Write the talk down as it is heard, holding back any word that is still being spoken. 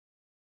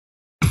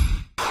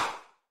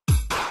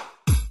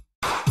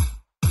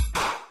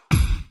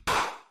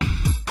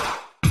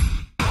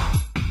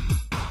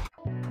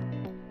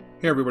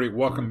Hey everybody,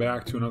 welcome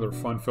back to another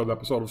fun-filled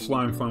episode of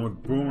Slimefun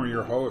with Boomer,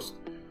 your host.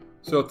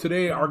 So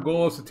today our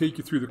goal is to take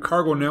you through the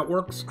cargo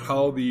networks,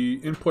 how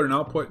the input and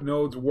output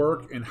nodes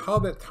work, and how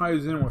that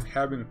ties in with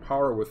having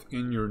power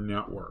within your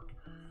network.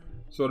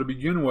 So to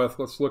begin with,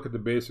 let's look at the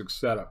basic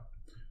setup.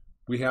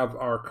 We have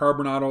our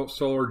Carbonado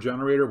solar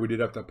generator. We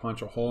did have to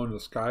punch a hole in the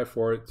sky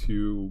for it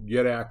to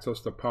get access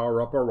to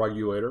power up our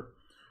regulator.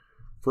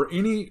 For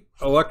any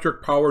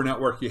electric power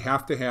network, you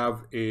have to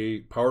have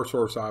a power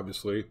source,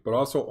 obviously, but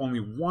also only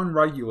one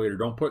regulator.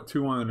 Don't put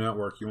two on the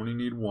network. You only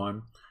need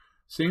one.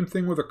 Same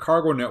thing with a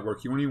cargo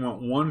network. You only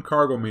want one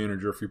cargo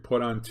manager. If you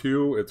put on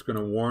two, it's going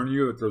to warn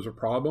you that there's a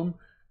problem.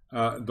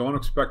 Don't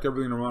expect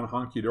everything to run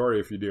honky-dory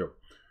if you do.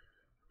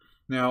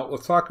 Now,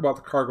 let's talk about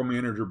the cargo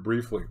manager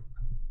briefly.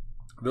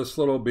 This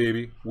little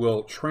baby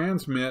will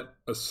transmit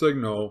a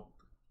signal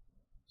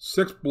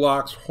 6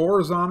 blocks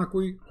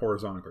horizontally,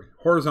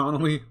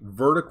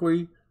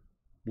 vertically,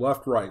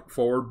 left, right,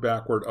 forward,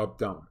 backward, up,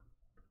 down.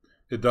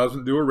 It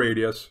doesn't do a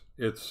radius.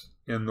 It's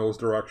in those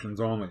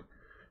directions only.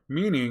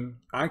 Meaning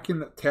I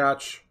can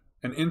attach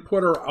an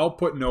input or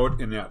output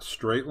node in that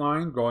straight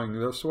line going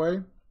this way,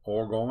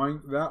 or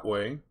going that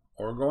way,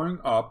 or going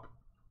up,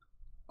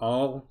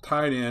 all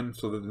tied in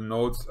so that the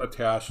node's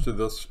attached to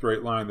this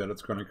straight line that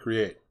it's going to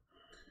create.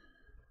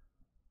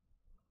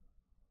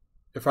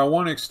 If I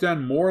want to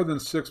extend more than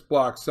 6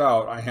 blocks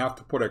out, I have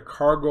to put a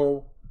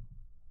cargo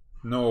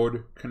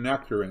node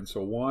connector in.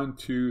 So 1,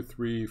 2,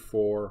 3,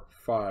 4,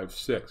 5,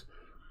 6.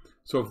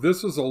 So if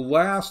this is the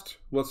last,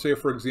 let's say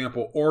for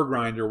example, ore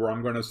grinder where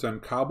I'm going to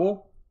send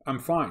cable, I'm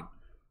fine.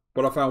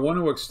 But if I want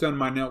to extend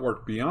my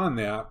network beyond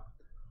that,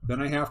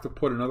 then I have to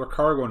put another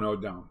cargo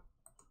node down.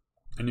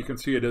 And you can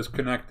see it is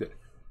connected.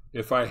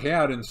 If I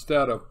had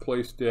instead of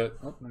placed it,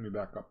 let me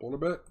back up a little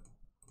bit,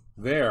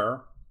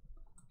 there,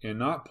 and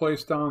not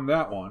place down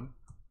that one,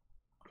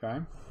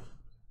 okay?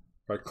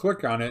 If I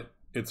click on it,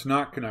 it's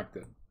not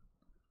connected.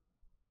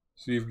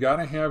 So you've got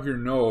to have your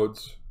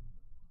nodes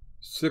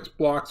 6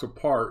 blocks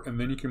apart, and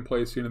then you can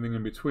place anything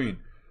in between.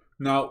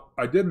 Now,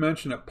 I did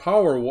mention that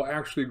power will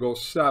actually go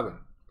 7.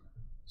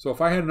 So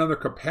if I had another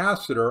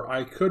capacitor,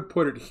 I could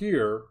put it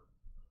here,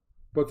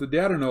 but the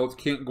data nodes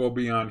can't go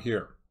beyond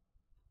here.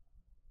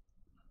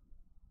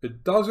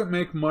 It doesn't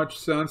make much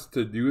sense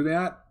to do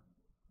that,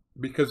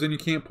 because then you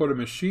can't put a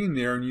machine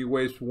there and you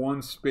waste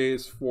one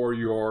space for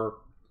your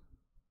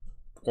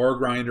ore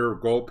grinder,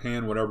 gold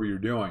pan, whatever you're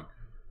doing.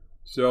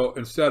 So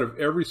instead of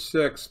every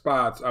 6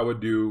 spots, I would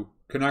do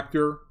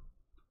connector,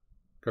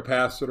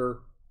 capacitor,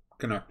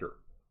 connector.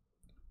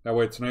 That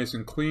way it's nice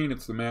and clean.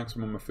 It's the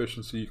maximum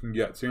efficiency you can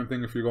get. Same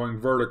thing if you're going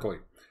vertically.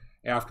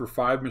 After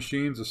 5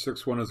 machines, the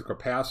 6th one is a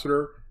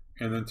capacitor,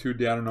 and then 2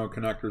 data node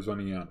connectors on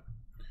the end.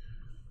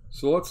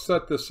 So let's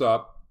set this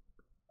up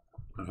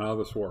and how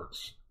this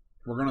works.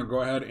 We're going to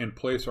go ahead and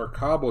place our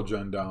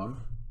CableGen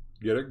down,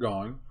 get it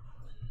going.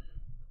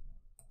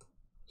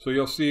 So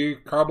you'll see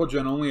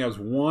CableGen only has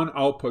one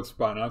output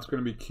spot. Now that's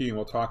going to be key, and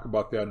we'll talk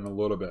about that in a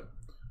little bit.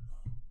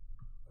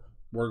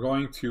 We're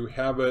going to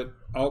have it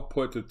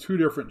output to 2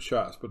 different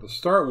chests. But to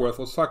start with,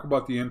 let's talk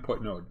about the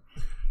input node.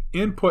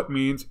 Input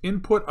means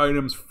input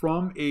items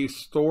from a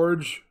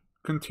storage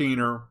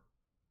container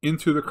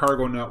into the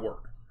cargo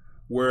network.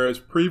 Whereas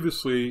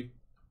previously,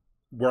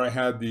 where I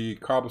had the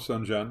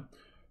CableGen,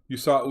 you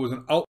saw it was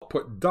an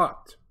output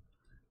duct.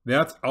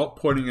 That's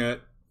outputting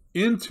it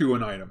into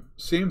an item.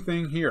 Same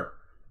thing here.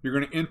 You're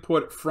going to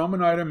input it from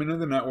an item into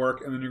the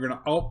network, and then you're going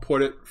to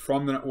output it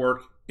from the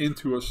network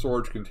into a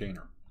storage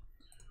container.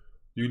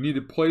 You need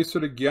to place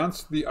it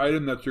against the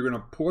item that you're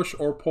going to push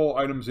or pull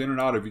items in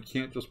and out of. You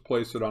can't just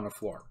place it on the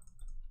floor.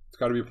 It's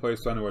got to be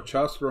placed onto a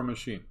chest or a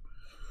machine.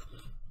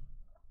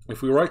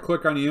 If we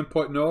right-click on the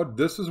input node,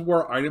 this is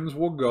where items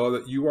will go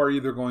that you are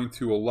either going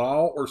to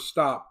allow or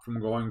stop from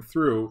going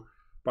through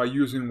by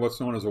using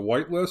what's known as a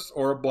whitelist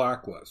or a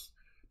blacklist.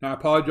 Now, I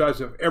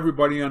apologize if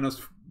everybody on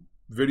this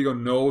video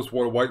knows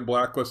what a white and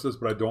blacklist is,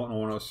 but I don't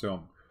want to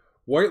assume.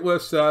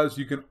 Whitelist says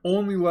you can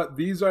only let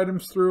these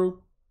items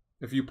through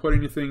if you put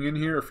anything in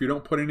here. If you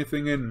don't put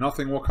anything in,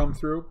 nothing will come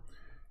through.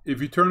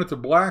 If you turn it to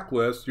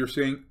blacklist, you're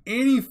saying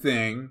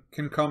anything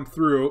can come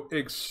through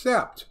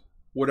except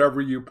whatever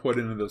you put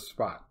into this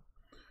spot.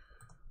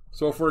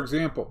 So, for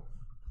example,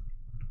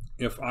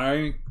 if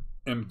I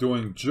am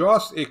doing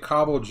just a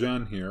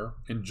CableGen here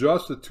and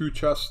just the 2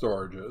 chest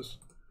storages,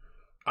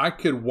 I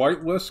could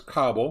whitelist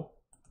cable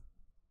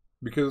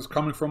because it's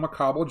coming from a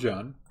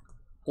CableGen,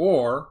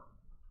 or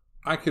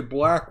I could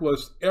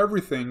blacklist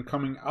everything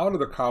coming out of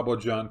the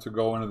CableGen to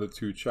go into the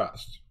 2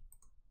 chests.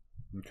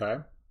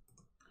 Okay?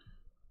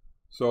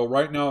 So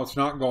right now it's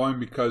not going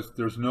because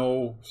there's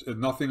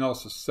nothing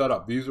else is set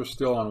up. These are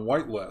still on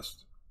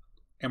whitelist,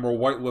 and we're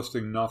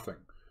whitelisting nothing.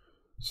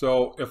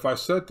 So if I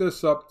set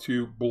this up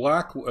to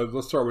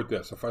let's start with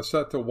this. If I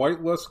set to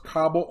whitelist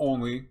cable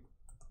only,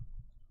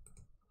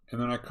 and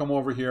then I come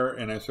over here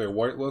and I say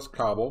whitelist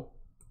cable,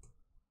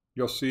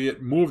 you'll see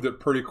it moved it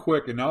pretty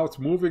quick, and now it's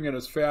moving it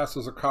as fast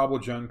as a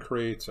CableGen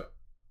creates it.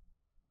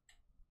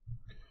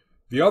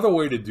 The other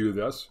way to do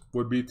this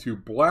would be to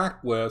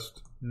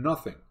blacklist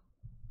nothing.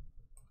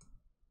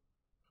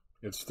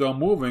 It's still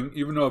moving,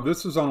 even though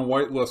this is on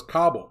whitelist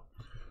cobble.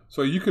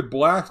 So you could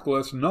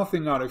blacklist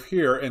nothing out of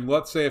here, and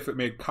let's say if it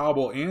made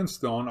cobble and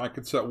stone, I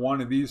could set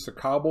one of these to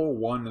cobble,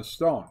 one to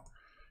stone.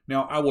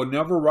 Now, I will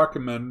never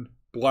recommend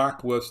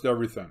blacklist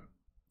everything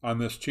on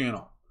this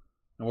channel.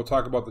 And we'll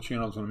talk about the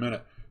channels in a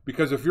minute.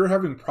 Because if you're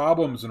having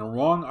problems and the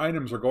wrong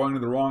items are going to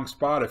the wrong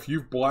spot, if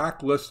you've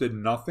blacklisted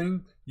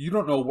nothing, you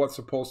don't know what's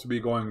supposed to be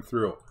going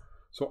through.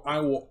 So I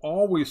will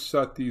always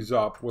set these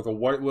up with a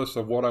whitelist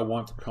of what I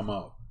want to come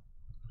out.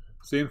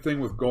 Same thing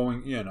with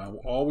going in. I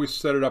will always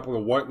set it up with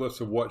a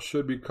whitelist of what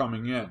should be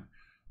coming in.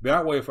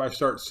 That way, if I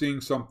start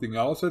seeing something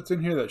else that's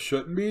in here that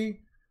shouldn't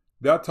be,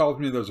 that tells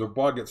me there's a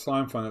bug at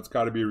Slimefun that's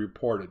got to be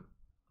reported.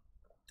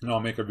 And I'll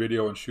make a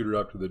video and shoot it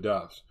up to the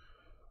devs.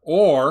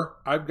 Or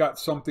I've got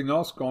something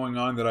else going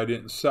on that I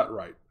didn't set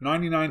right.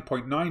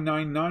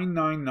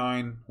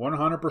 99.99999,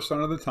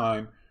 100% of the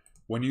time,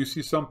 when you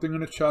see something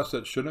in a chest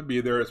that shouldn't be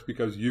there, it's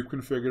because you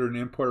configured an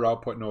input or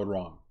output node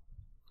wrong.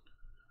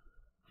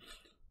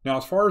 Now,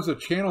 as far as the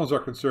channels are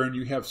concerned,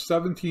 you have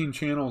 17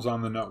 channels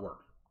on the network.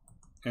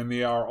 And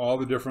they are all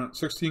the different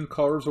 16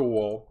 colors of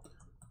wool.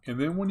 And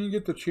then when you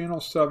get to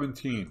channel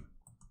 17,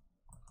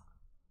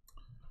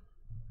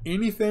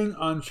 anything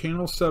on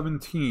channel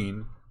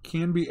 17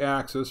 can be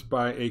accessed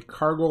by a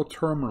cargo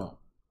terminal.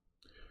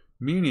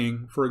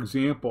 Meaning, for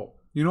example,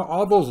 you know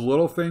all those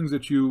little things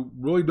that you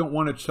really don't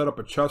want to set up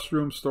a chest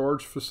room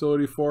storage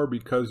facility for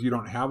because you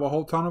don't have a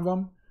whole ton of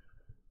them?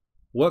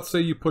 Let's say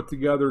you put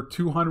together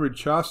 200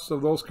 chests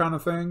of those kind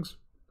of things,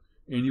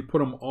 and you put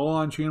them all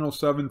on channel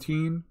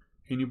 17,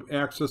 and you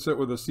access it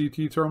with a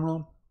CT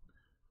terminal.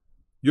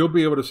 You'll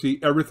be able to see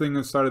everything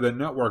inside of that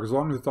network as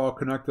long as it's all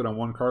connected on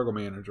one cargo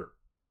manager.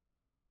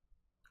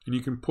 And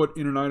you can put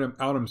in and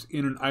items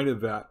in and out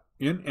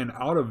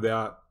of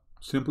that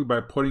simply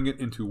by putting it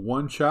into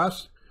one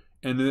chest,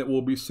 and then it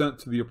will be sent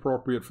to the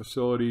appropriate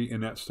facility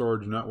in that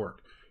storage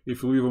network.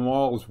 If you leave them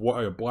all as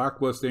a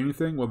blacklist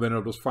anything, well then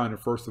it'll just find the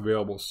first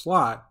available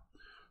slot.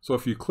 So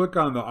if you click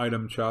on the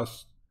item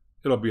chest,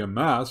 it'll be a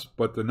mess,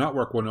 but the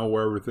network will know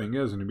where everything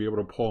is and you'll be able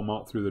to pull them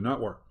out through the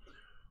network.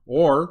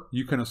 Or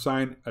you can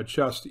assign a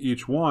chest to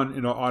each one and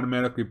it'll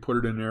automatically put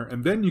it in there,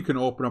 and then you can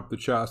open up the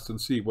chest and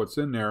see what's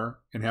in there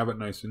and have it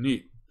nice and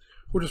neat,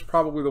 which is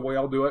probably the way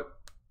I'll do it.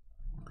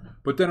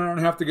 But then I don't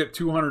have to get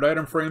 200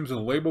 item frames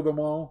and label them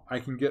all. I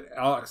can get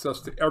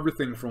access to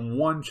everything from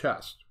one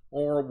chest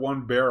or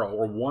one barrel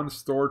or one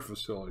storage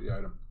facility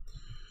item.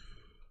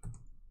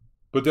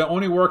 But that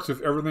only works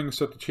if everything is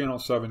set to channel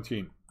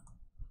 17.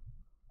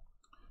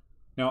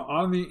 Now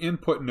on the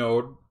input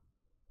node,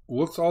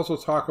 let's also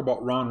talk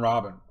about round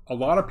robin. A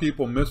lot of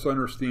people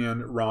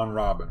misunderstand round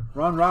robin.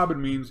 Round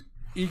robin means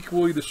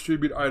equally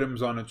distribute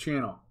items on a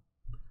channel.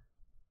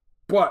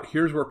 But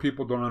here's where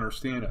people don't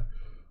understand it.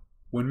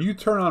 When you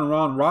turn on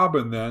round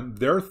robin, then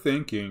they're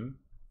thinking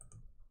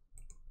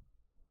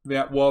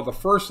that, well, the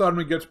first item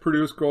that gets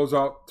produced goes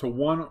out to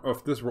one.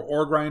 If this were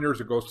ore grinders,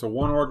 it goes to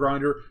one ore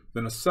grinder.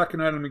 Then the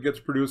second item that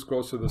gets produced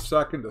goes to the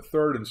second, the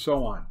third, and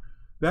so on.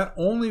 That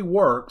only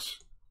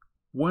works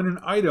when an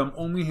item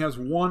only has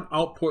one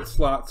output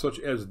slot, such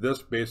as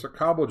this basic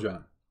cobble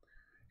gen.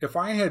 If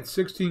I had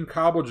 16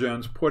 cobble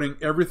gens putting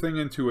everything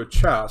into a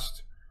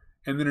chest,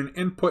 and then an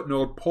input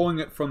node pulling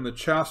it from the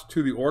chest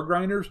to the ore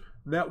grinders,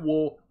 that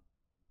will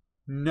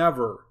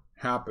never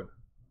happen.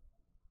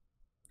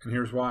 And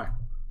here's why.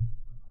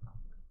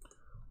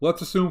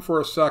 Let's assume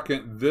for a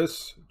second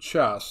this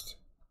chest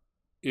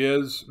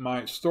is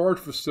my storage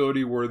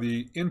facility where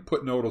the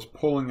input node is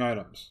pulling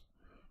items.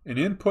 An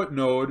input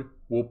node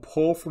will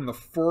pull from the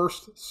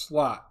first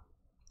slot.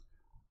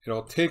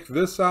 It'll take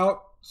this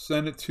out,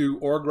 send it to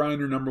ore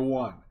grinder number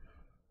 1.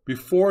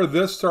 Before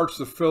this starts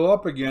to fill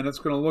up again, it's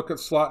going to look at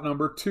slot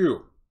number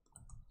 2.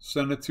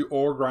 Send it to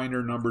ore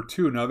grinder number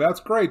 2. Now that's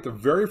great. The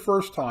very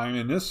first time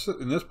in this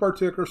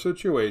particular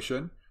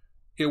situation,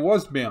 it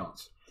was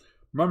balanced.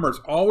 Remember,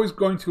 it's always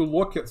going to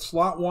look at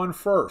slot 1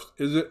 first.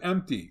 Is it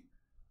empty?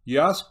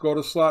 Yes, go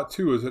to slot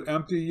 2. Is it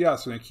empty?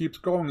 Yes, and it keeps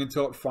going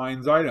until it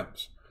finds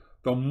items.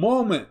 The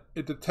moment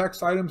it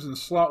detects items in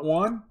slot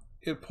 1,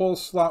 it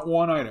pulls slot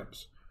 1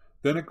 items.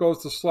 Then it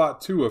goes to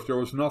slot 2. If there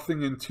was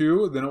nothing in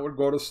 2, then it would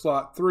go to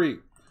slot 3.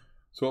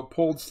 So it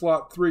pulled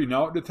slot 3.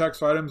 Now it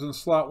detects items in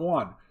slot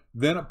 1.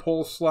 Then it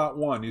pulls slot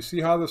 1. You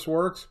see how this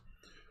works?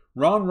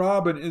 Round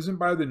robin isn't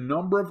by the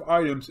number of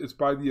items, it's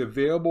by the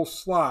available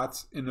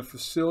slots in the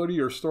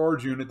facility or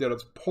storage unit that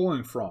it's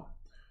pulling from.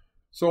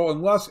 So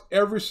unless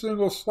every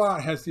single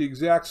slot has the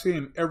exact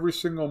same every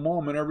single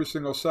moment, every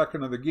single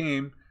second of the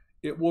game,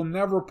 it will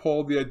never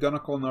pull the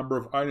identical number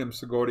of items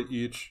to go to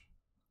each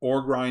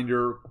ore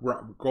grinder,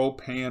 gold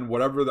pan,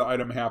 whatever the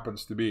item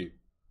happens to be.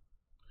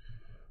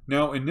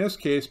 Now in this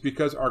case,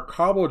 because our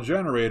cobble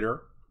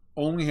generator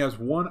only has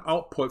one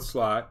output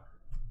slot,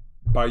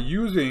 by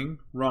using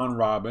round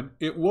robin,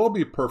 it will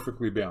be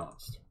perfectly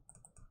balanced.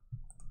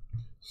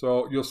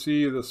 So you'll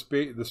see the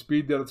speed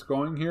that it's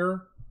going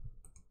here.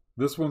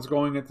 This one's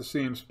going at the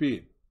same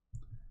speed.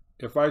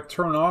 If I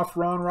turn off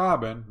round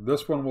robin,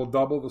 this one will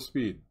double the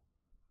speed.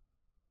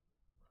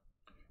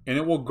 and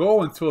it will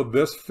go until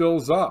this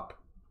fills up.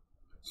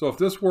 So if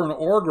this were an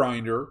ore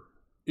grinder,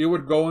 it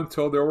would go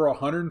until there were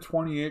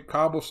 128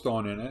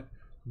 cobblestone in it.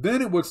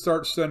 Then it would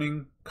start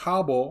sending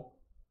cobble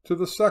to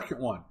the second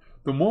one.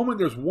 The moment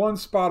there's one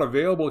spot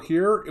available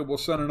here, it will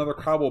send another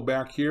cobble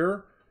back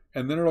here,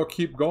 and then it'll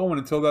keep going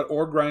until that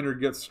ore grinder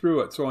gets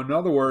through it. So in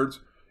other words,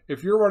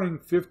 if you're running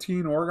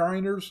 15 ore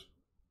grinders,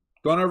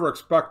 don't ever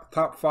expect the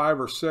top 5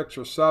 or 6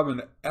 or 7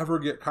 to ever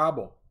get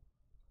cobble.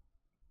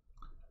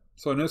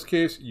 So in this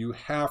case, you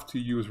have to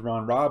use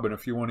round robin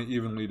if you want to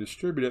evenly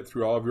distribute it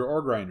through all of your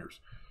ore grinders.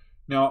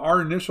 Now,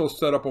 our initial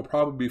setup will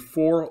probably be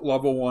 4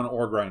 level 1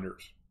 ore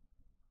grinders.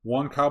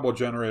 1 cobble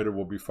generator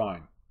will be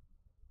fine.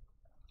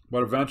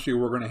 But eventually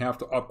we're going to have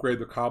to upgrade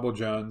the cobble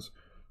gens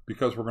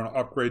because we're going to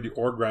upgrade the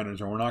ore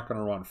grinders, and we're not going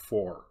to run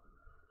 4.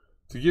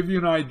 To give you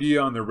an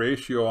idea on the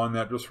ratio on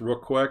that just real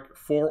quick,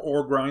 4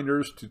 ore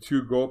grinders to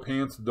 2 goat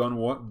pants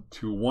done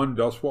to 1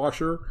 dust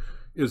washer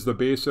is the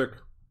basic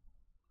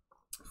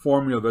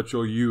formula that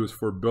you'll use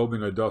for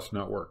building a dust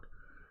network.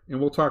 And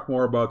we'll talk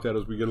more about that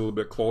as we get a little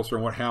bit closer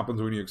and what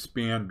happens when you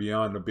expand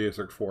beyond the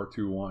basic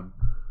 4-2-1.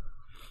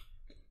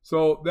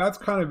 So that's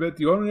kind of it.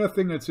 The only other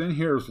thing that's in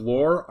here is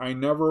lore. I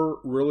never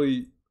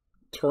really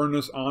turn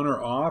this on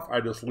or off.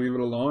 I just leave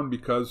it alone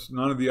because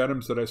none of the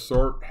items that I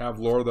sort have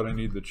lore that I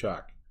need to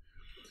check.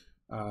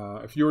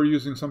 If you were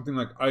using something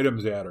like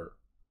items adder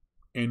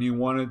and you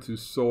wanted to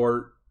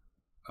sort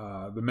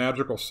the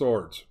magical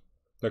swords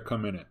that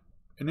come in it,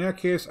 in that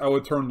case I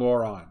would turn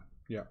lore on.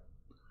 Yeah.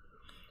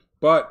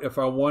 But if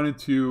I wanted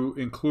to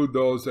include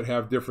those that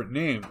have different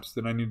names,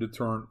 then I need to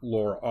turn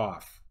lore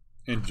off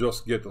and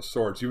just get the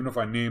swords, even if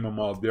I name them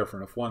all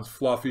different. If one's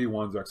Fluffy,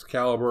 one's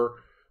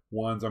Excalibur,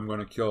 one's I'm going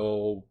to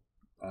kill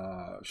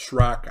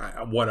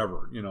Shrek,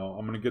 whatever, you know,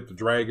 I'm going to get the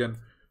dragon.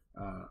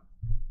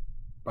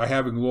 By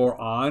having lore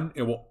on,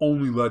 it will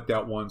only let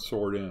that one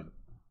sword in.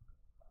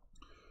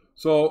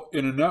 So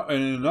in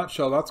a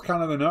nutshell, that's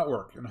kind of the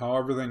network and how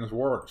everything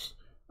works.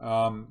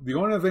 The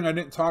only thing I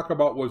didn't talk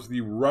about was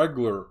the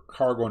regular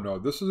cargo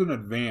node. This is an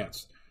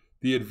advanced.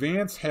 The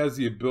advanced has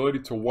the ability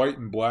to white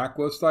and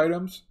blacklist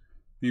items.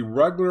 The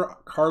regular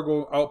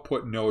cargo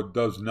output node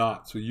does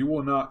not. So you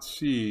will not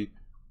see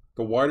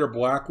the white or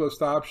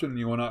blacklist option, and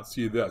you will not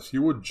see this.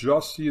 You will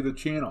just see the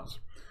channels.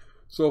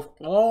 So if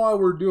all I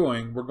were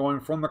doing, we're going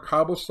from the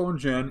cobblestone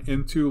gen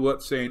into,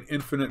 let's say, an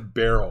infinite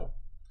barrel.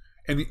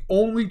 And the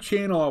only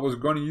channel I was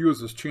going to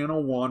use is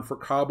channel 1 for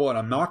cobble, and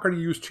I'm not going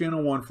to use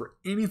channel 1 for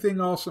anything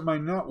else in my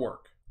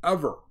network,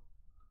 ever.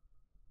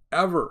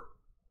 Ever.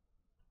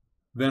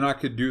 Then I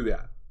could do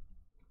that.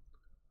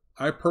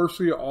 I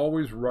personally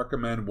always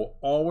recommend,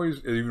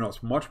 even though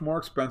it's much more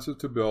expensive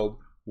to build,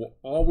 will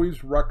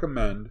always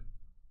recommend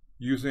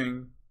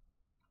using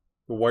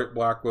the white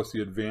blacklist,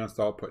 the advanced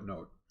output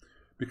node.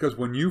 Because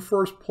when you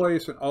first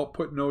place an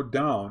output node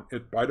down,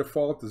 it by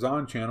default is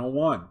on channel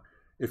 1.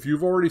 If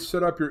you've already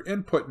set up your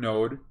input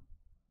node,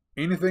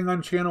 anything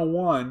on channel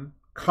 1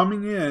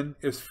 coming in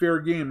is fair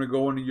game to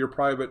go into your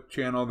private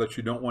channel that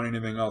you don't want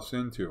anything else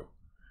into.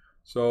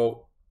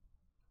 So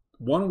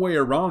one way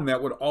around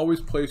that would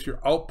always place your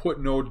output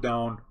node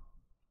down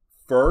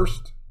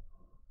first,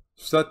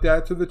 set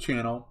that to the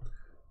channel,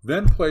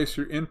 then place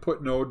your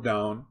input node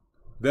down,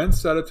 then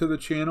set it to the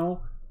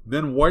channel,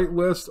 then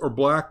whitelist or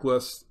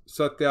blacklist,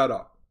 set that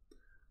up.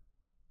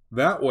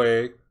 That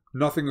way,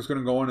 nothing is going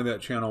to go into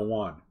that channel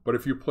 1. But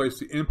if you place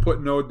the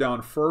input node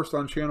down first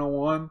on channel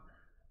 1,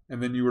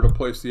 and then you were to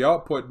place the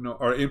output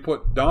or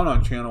input down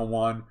on channel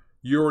 1,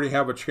 you already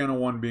have a channel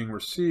 1 being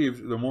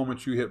received the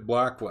moment you hit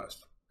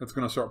blacklist. It's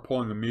going to start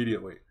pulling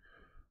immediately.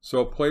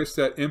 So place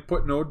that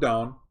input node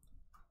down.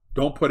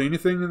 Don't put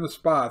anything in the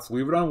spots.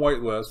 Leave it on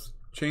whitelist.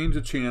 Change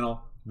the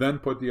channel. Then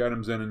put the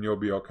items in and you'll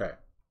be okay.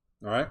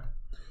 All right?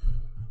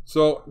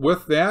 So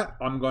with that,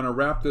 I'm going to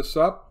wrap this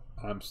up.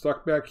 I'm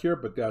stuck back here,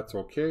 but that's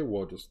okay.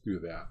 We'll just do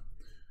that.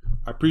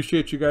 I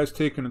appreciate you guys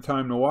taking the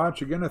time to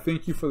watch. Again, I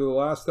thank you for the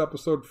last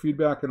episode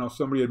feedback. I know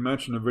somebody had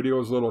mentioned the video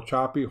was a little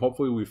choppy.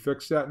 Hopefully we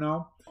fixed that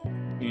now.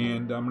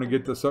 And I'm going to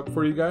get this up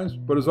for you guys.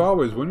 But as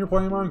always, when you're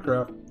playing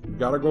Minecraft, you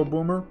got to go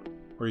boomer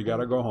or you got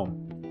to go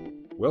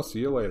home. We'll see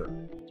you later.